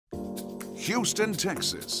Houston,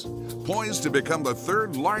 Texas, poised to become the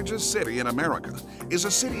third largest city in America, is a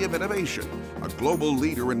city of innovation, a global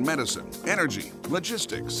leader in medicine, energy,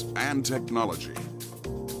 logistics, and technology.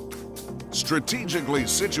 Strategically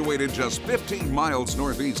situated just 15 miles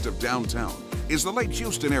northeast of downtown is the Lake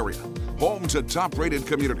Houston area, home to top-rated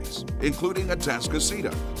communities, including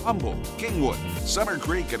Atascocita, Humboldt, Kingwood, Summer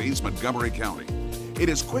Creek, and East Montgomery County. It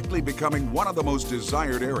is quickly becoming one of the most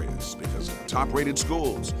desired areas because of top-rated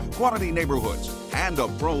schools, quality neighborhoods, and a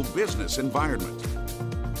pro-business environment.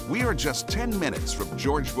 We are just 10 minutes from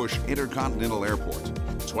George Bush Intercontinental Airport,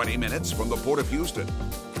 20 minutes from the Port of Houston,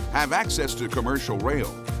 have access to commercial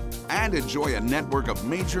rail, and enjoy a network of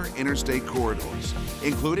major interstate corridors,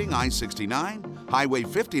 including I-69, Highway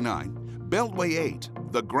 59, Beltway 8,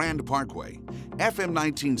 the Grand Parkway, FM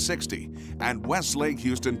 1960, and West Lake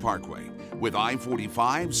Houston Parkway, with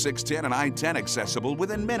I-45, 610, and I-10 accessible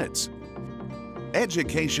within minutes.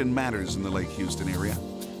 Education matters in the Lake Houston area.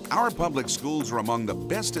 Our public schools are among the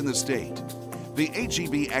best in the state. The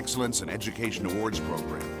HEB Excellence in Education Awards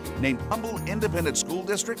program named Humboldt Independent School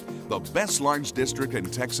District the best large district in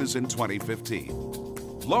Texas in 2015.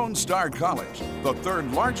 Lone Star College, the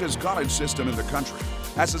third largest college system in the country,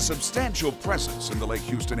 has a substantial presence in the Lake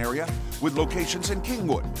Houston area with locations in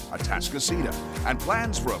Kingwood, Atascocita, and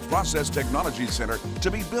plans for a process technology center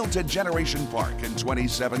to be built at Generation Park in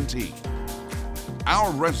 2017.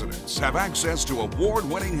 Our residents have access to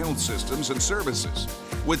award-winning health systems and services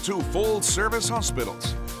with 2 full-service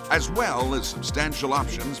hospitals, as well as substantial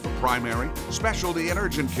options for primary, specialty, and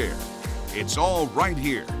urgent care. It's all right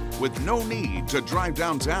here with no need to drive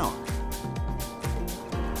downtown.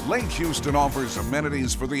 Lake Houston offers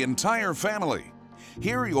amenities for the entire family.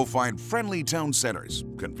 Here you'll find friendly town centers,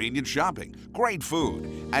 convenient shopping, great food,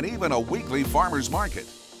 and even a weekly farmer's market.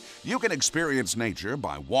 You can experience nature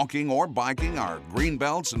by walking or biking our green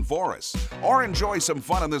belts and forests, or enjoy some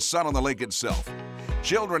fun in the sun on the lake itself.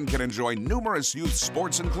 Children can enjoy numerous youth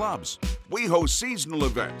sports and clubs. We host seasonal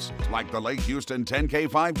events like the Lake Houston 10K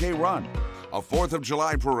 5K Run, a 4th of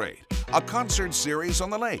July parade, a concert series on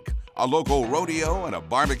the lake, a local rodeo, and a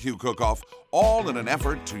barbecue cook-off, all in an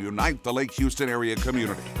effort to unite the Lake Houston area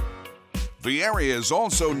community. The area is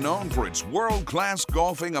also known for its world-class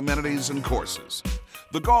golfing amenities and courses.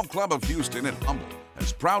 The Golf Club of Houston in Humboldt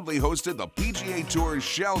has proudly hosted the PGA Tour's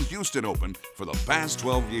Shell Houston Open for the past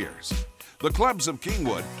 12 years. The Clubs of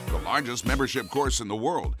Kingwood, the largest membership course in the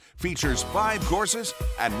world, features 5 courses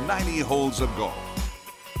and 90 holes of golf.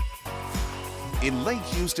 In Lake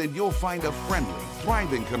Houston, you'll find a friendly,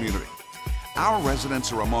 thriving community. Our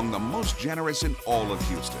residents are among the most generous in all of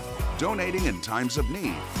Houston, donating in times of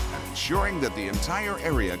need and ensuring that the entire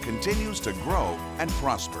area continues to grow and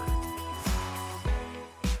prosper.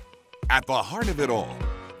 At the heart of it all,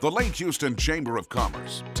 the Lake Houston Chamber of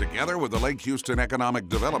Commerce, together with the Lake Houston Economic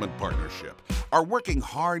Development Partnership, are working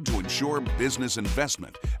hard to ensure business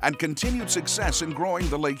investment and continued success in growing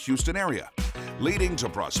the Lake Houston area, leading to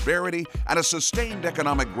prosperity and a sustained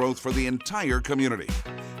economic growth for the entire community.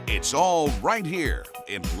 It's all right here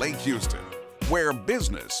in Lake Houston, where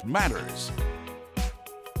business matters.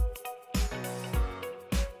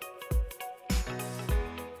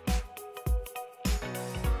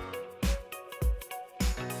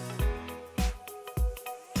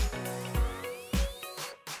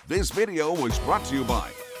 This video was brought to you by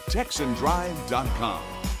TexanDrive.com.